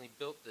who originally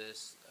built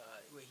this,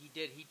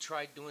 he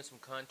tried doing some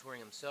contouring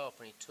himself,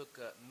 and he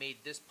made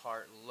this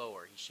part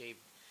lower. He shaved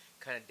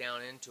kind of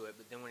down into it,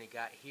 but then when he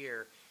got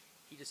here,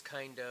 he just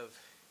kind of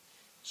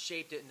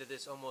shaped it into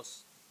this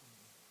almost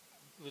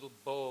little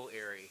bowl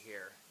area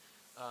here,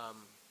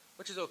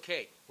 which is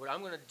okay. What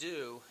I'm going to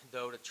do,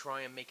 though, to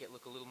try and make it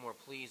look a little more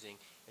pleasing,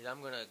 is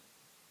I'm going to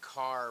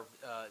carve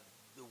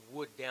the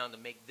wood down to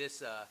make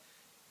this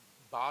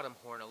bottom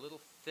horn a little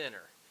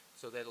thinner,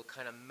 so that it'll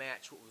kind of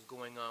match what was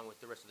going on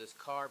with the rest of this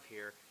carve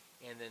here.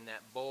 And then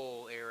that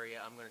bowl area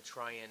I'm going to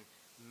try and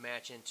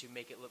match into,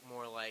 make it look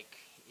more like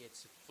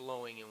it's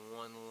flowing in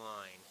one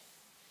line,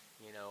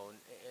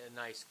 a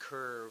nice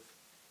curve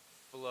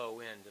flow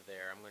into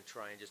there. I'm going to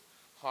try and just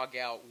hog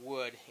out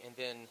wood, and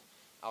then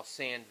I'll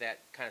sand that,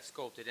 kind of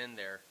sculpt it in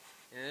there,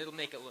 and it'll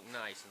make it look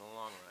nice in the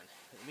long run.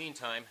 in the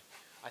meantime,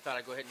 I thought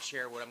I'd go ahead and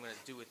share what I'm going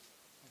to do with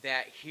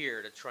that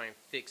here to try and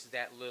fix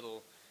that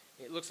little.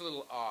 It looks a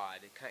little odd.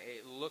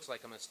 It looks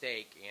like a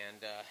mistake,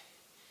 and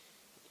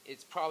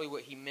it's probably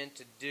what he meant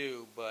to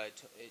do,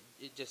 but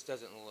it just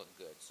doesn't look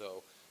good.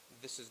 So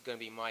this is going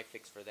to be my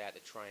fix for that,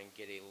 to try and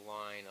get a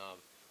line of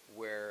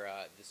where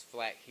this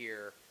flat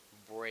here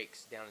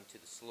breaks down into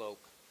the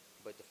slope,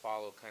 but to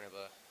follow kind of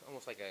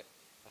almost like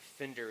a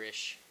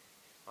fender-ish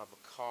of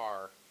a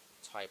car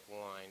type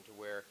line, to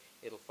where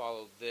it'll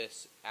follow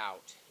this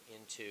out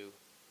into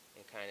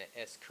and kind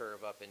of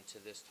S-curve up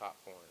into this top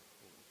horn,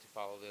 to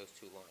follow those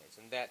two lines,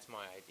 and that's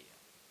my idea.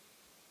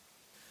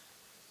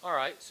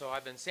 Alright, so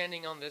I've been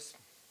sanding on this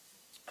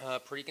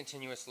pretty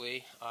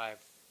continuously. I've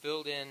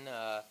filled in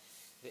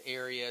the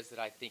areas that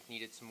I think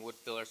needed some wood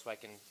filler, so I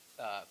can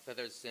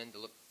feather this in to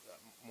look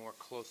more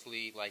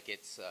closely like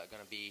it's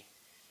going to be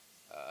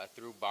a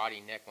through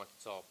body neck once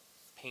it's all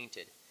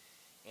painted.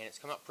 And it's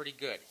come out pretty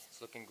good. It's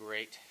looking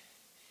great.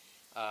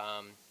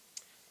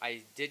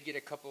 I did get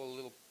a couple of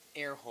little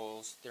air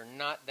holes. They're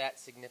not that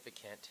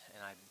significant,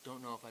 and I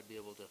don't know if I'd be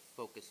able to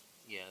focus.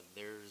 Yeah,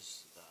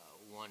 there's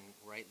one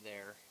right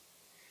there.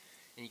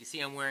 And you can see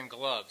I'm wearing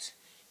gloves,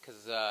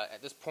 because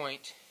at this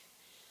point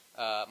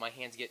my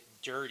hands get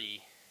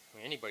dirty. I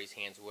mean, anybody's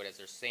hands would as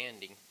they're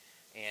sanding,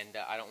 and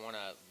I don't want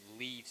to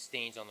leave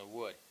stains on the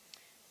wood.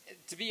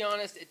 To be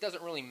honest, it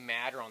doesn't really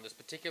matter on this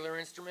particular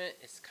instrument.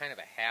 It's kind of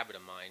a habit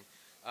of mine,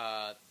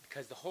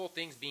 because the whole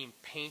thing's being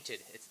painted.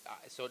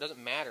 So it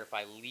doesn't matter if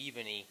I leave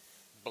any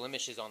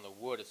blemishes on the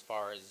wood as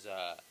far as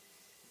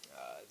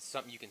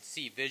something you can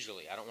see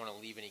visually. I don't want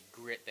to leave any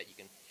grit that you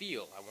can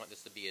feel. I want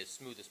this to be as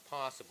smooth as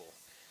possible.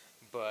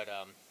 But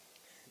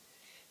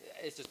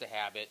it's just a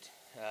habit,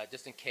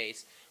 just in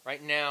case.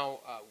 Right now,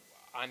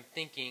 I'm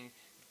thinking,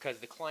 because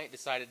the client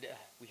decided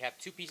we have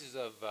two pieces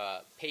of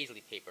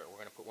Paisley paper. We're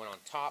going to put one on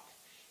top,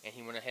 and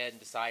he went ahead and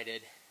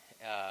decided,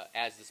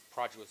 as this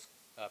project was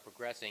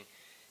progressing,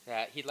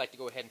 that he'd like to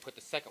go ahead and put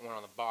the second one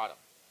on the bottom.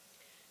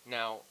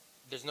 Now,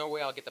 there's no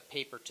way I'll get the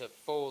paper to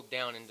fold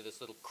down into this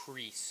little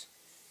crease,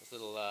 this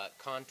little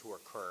contour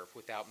curve,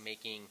 without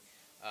making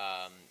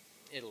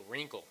it'll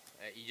wrinkle.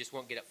 You just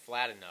won't get it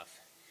flat enough,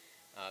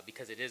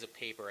 because it is a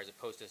paper as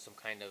opposed to some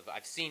kind of.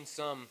 I've seen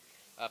some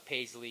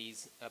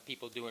Paisleys,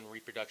 people doing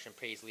reproduction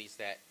Paisleys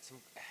that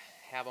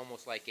have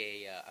almost like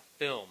a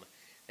film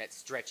that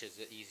stretches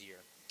it easier.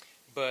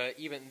 But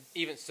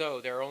even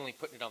so, they're only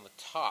putting it on the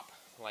top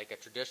like a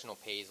traditional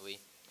Paisley,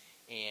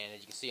 and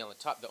as you can see on the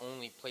top, the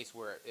only place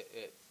where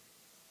it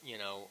you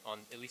know,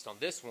 at least on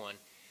this one,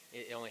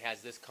 it only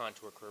has this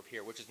contour curve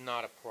here, which is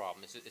not a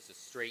problem. It's a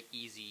straight,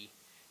 easy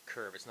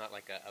curve. It's not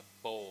like a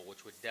bowl,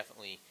 which would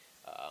definitely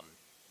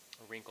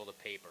wrinkle the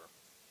paper.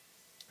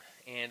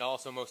 And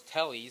also most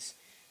tellies,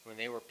 when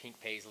they were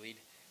pink Paisleyed,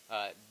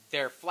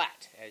 they're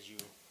flat, as you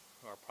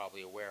are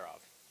probably aware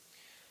of.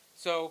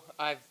 So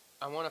I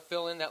want to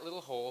fill in that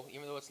little hole,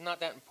 even though it's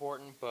not that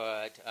important,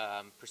 but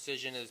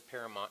precision is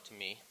paramount to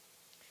me,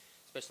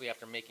 especially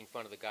after making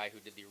fun of the guy who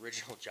did the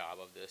original job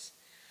of this.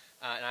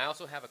 And I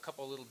also have a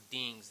couple little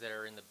dings that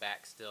are in the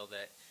back still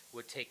that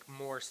would take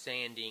more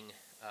sanding.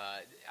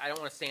 I don't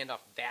want to sand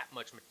off that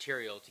much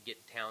material to get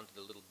down to the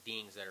little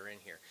dings that are in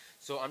here.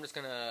 So I'm just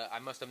going to, I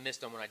must have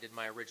missed them when I did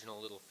my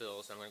original little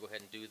fills. So I'm going to go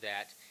ahead and do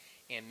that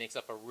and mix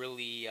up a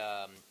really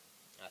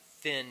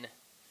thin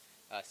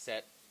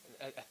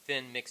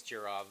thin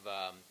mixture of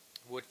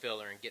wood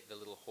filler and get the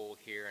little hole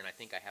here, and I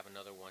think I have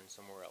another one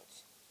somewhere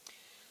else.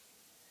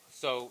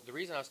 So the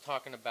reason I was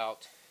talking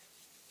about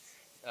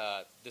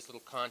this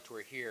little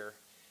contour here,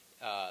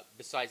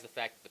 besides the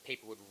fact that the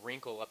paper would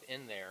wrinkle up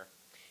in there,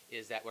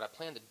 is that what I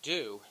plan to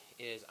do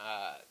is,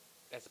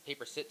 as the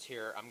paper sits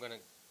here, I'm going to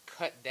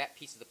cut that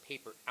piece of the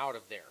paper out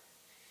of there.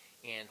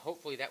 And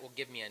hopefully that will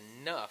give me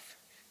enough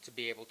to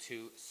be able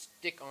to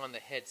stick on the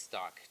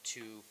headstock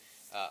to,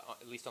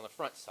 at least on the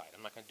front side,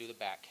 I'm not going to do the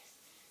back,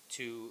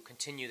 to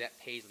continue that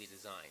Paisley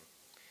design.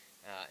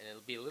 And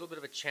it'll be a little bit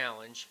of a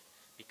challenge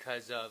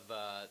because of,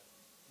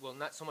 well,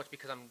 not so much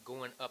because I'm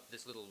going up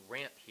this little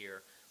ramp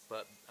here,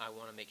 but I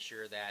want to make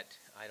sure that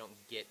I don't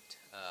get,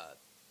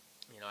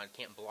 you know, I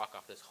can't block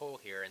off this hole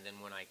here, and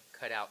then when I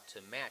cut out to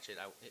match it,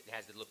 it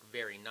has to look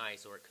very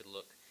nice, or it could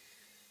look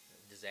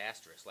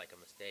disastrous, like a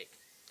mistake.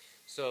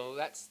 So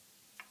that's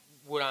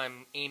what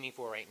I'm aiming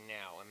for right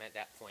now. I'm at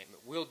that point. But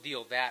we'll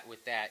deal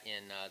with that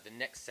in the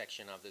next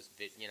section of this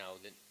you know,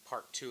 the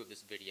part 2 of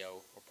this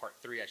video, or part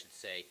 3 I should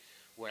say,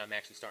 when I'm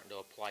actually starting to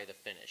apply the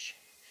finish.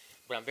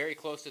 But I'm very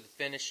close to the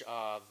finish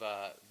of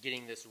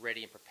getting this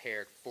ready and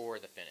prepared for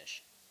the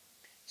finish.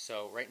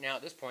 So right now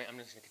at this point I'm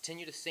just going to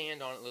continue to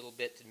sand on it a little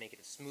bit to make it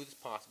as smooth as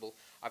possible.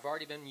 I've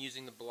already been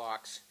using the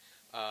blocks.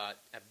 I've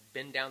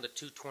been down to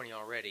 220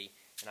 already,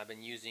 and I've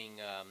been using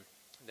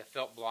the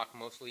felt block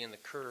mostly in the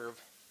curve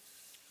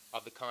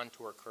of the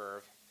contour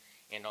curve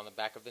and on the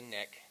back of the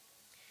neck,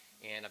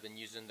 and I've been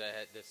using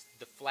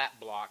the flat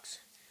blocks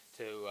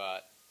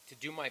to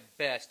do my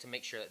best to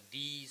make sure that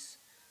these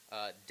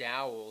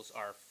dowels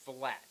are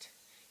flat.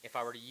 If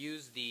I were to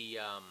use the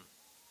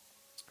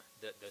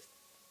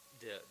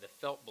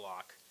felt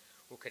block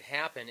what could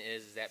happen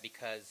is that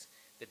because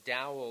the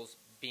dowels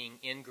being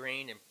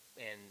ingrained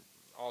and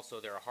also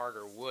they're a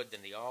harder wood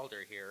than the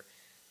alder here,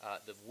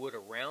 the wood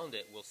around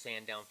it will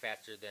sand down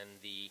faster than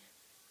the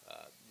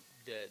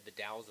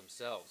dowels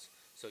themselves.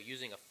 So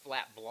using a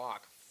flat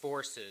block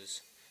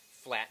forces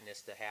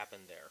flatness to happen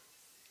there.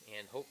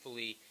 And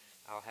hopefully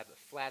I'll have it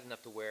flat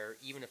enough to where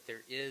even if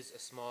there is a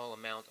small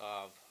amount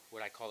of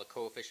what I call a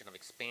coefficient of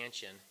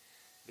expansion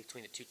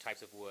between the two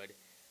types of wood,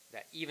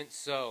 that even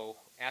so,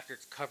 after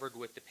it's covered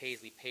with the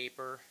Paisley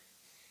paper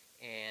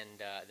and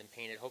then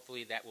painted,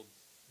 hopefully that will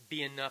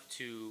be enough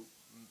to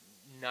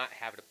not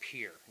have it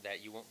appear,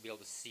 that you won't be able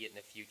to see it in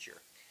the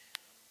future.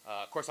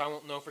 Of course, I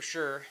won't know for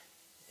sure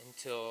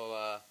until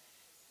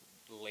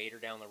later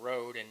down the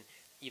road, and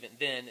even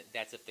then,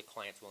 that's if the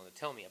client's willing to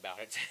tell me about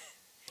it.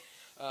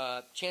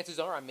 Chances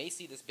are I may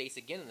see this base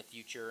again in the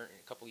future in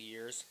a couple of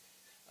years,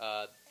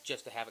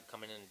 just to have it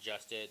come in and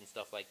adjusted and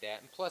stuff like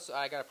that. And plus,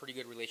 I got a pretty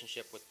good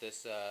relationship with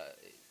this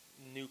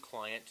new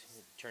client,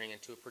 turning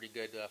into a pretty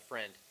good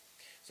friend.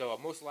 So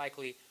most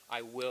likely,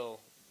 I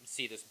will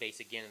see this base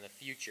again in the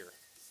future.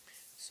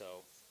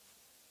 So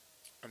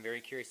I'm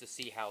very curious to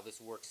see how this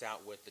works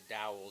out with the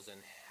dowels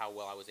and how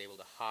well I was able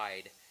to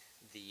hide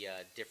the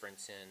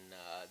difference in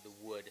the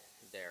wood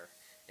there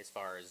as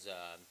far as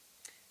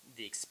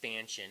the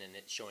expansion and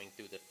it showing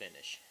through the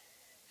finish.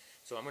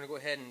 So I'm going to go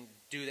ahead and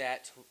do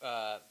that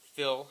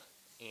fill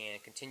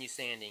and continue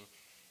sanding,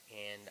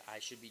 and I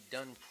should be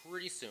done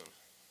pretty soon.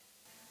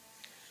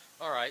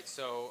 Alright,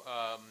 so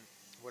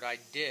what I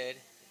did,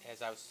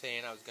 as I was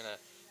saying, I was going to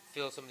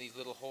fill some of these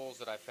little holes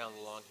that I found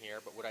along here,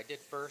 but what I did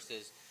first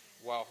is,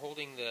 while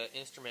holding the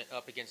instrument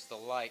up against the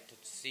light to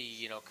see,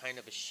 you know, kind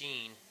of a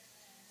sheen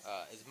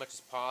as much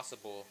as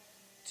possible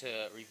to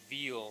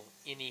reveal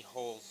any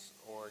holes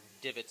or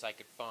divots I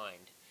could find.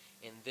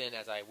 And then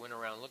as I went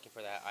around looking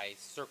for that, I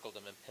circled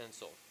them in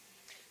pencil.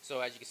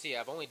 So as you can see,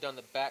 I've only done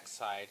the back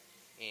side,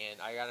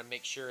 and I got to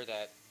make sure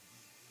that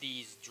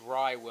these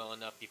dry well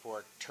enough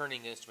before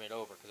turning the instrument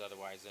over, because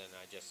otherwise then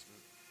I just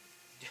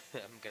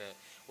I'm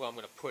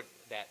gonna put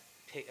that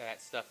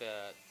stuff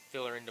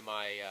filler into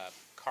my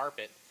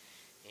carpet,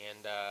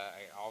 and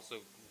I also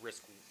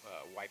risk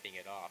wiping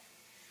it off.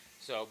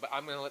 So, but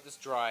I'm gonna let this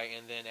dry,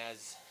 and then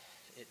as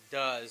it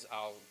does,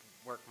 I'll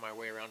work my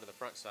way around to the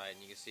front side,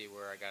 and you can see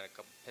where I got a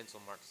couple pencil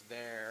marks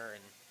there,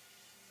 and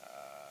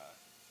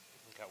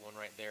got one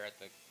right there at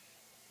the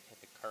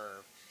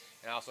curve,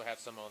 and I also have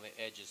some on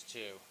the edges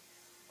too.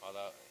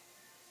 Although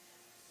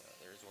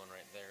there's one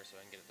right there, so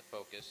I can get it to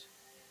focus.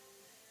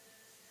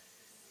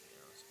 You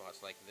know,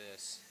 spots like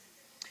this.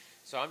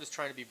 So I'm just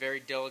trying to be very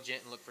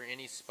diligent and look for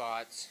any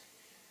spots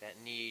that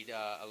need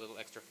a little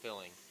extra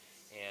filling,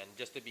 and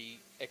just to be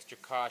extra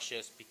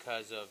cautious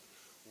because of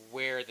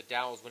where the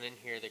dowels went in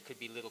here, there could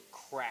be little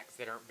cracks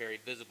that aren't very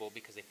visible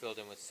because they filled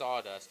in with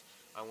sawdust.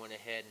 I went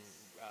ahead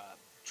and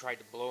tried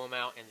to blow them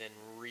out and then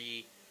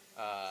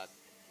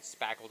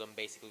spackled them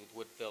basically with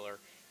wood filler,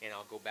 and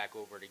I'll go back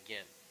over it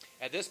again.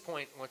 At this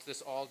point, once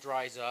this all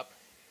dries up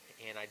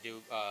and I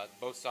do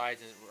both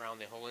sides and around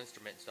the whole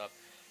instrument and stuff,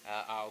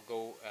 I'll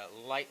go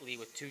lightly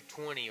with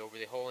 220 over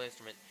the whole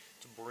instrument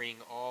to bring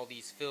all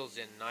these fills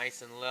in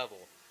nice and level.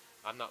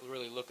 I'm not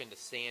really looking to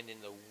sand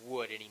in the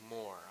wood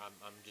anymore.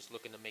 I'm just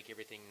looking to make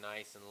everything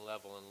nice and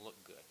level and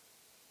look good.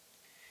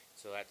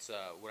 So that's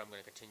what I'm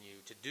going to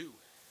continue to do.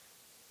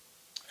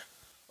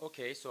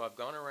 Okay, so I've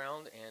gone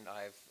around and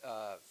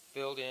I've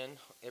filled in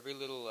every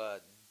little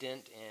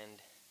dent and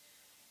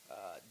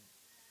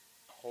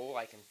hole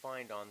I can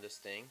find on this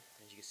thing.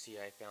 As you can see,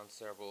 I found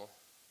several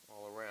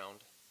all around.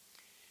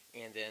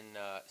 And then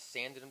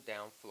sanded them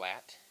down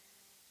flat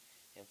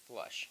and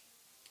flush.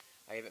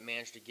 I haven't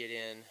managed to get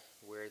in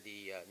where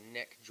the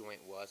neck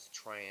joint was to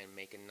try and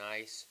make a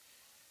nice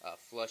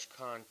flush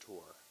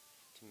contour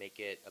to make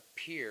it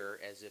appear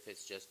as if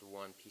it's just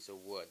one piece of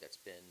wood that's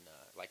been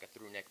like a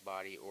through neck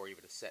body or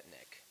even a set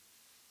neck.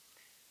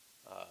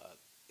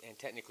 And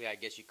technically, I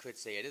guess you could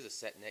say it is a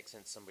set neck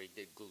since somebody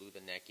did glue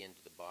the neck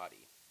into the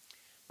body.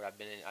 But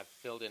I've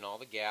filled in all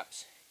the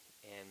gaps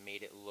and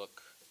made it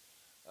look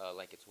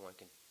like it's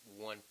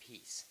one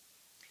piece.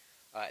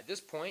 At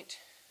this point,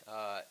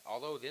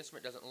 although the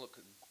instrument doesn't look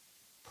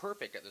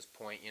perfect at this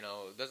point, you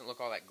know, it doesn't look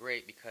all that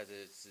great because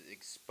it's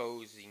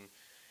exposing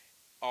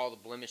all the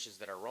blemishes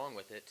that are wrong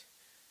with it.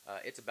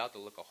 It's about to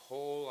look a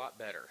whole lot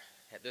better.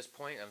 At this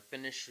point, I'm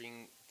finished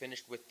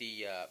with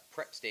the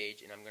prep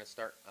stage, and I'm going to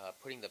start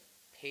putting the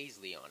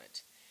Paisley on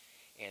it,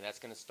 and that's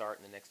going to start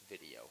in the next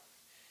video.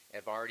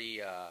 I've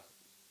already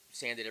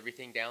sanded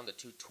everything down to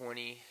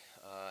 220,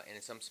 and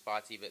in some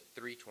spots even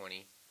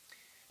 320.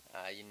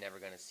 You're never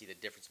going to see the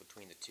difference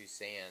between the two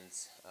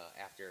sands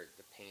after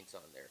the paint's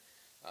on there.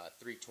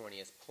 320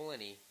 is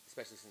plenty,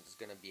 especially since it's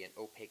going to be an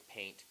opaque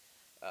paint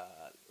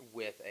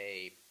with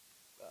a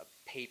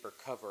paper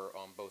cover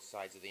on both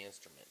sides of the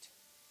instrument.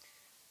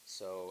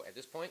 So at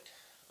this point,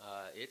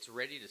 it's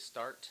ready to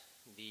start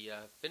the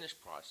finish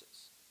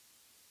process.